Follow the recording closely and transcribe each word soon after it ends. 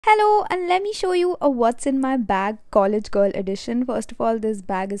Hello, and let me show you a what's in my bag college girl edition. First of all, this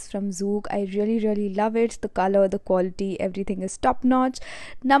bag is from Zook. I really love it. The color, the quality, everything is top notch.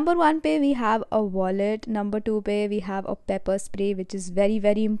 Number one pay we have a wallet. Number two pay we have a pepper spray, which is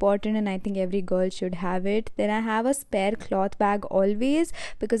very important, and I think every girl should have it. Then I have a spare cloth bag always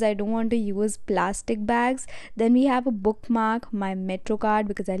because I don't want to use plastic bags. Then we have a bookmark, my metro card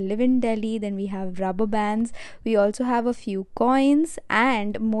because I live in Delhi. Then we have rubber bands. We also have a few coins,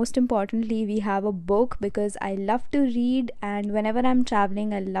 and most importantly we have a book because I love to read, and whenever I'm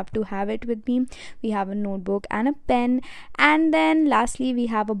traveling I love to have it with me. We have a notebook and a pen, and then lastly we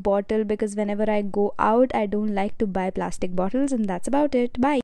have a bottle because whenever I go out I don't like to buy plastic bottles, and that's about it. Bye.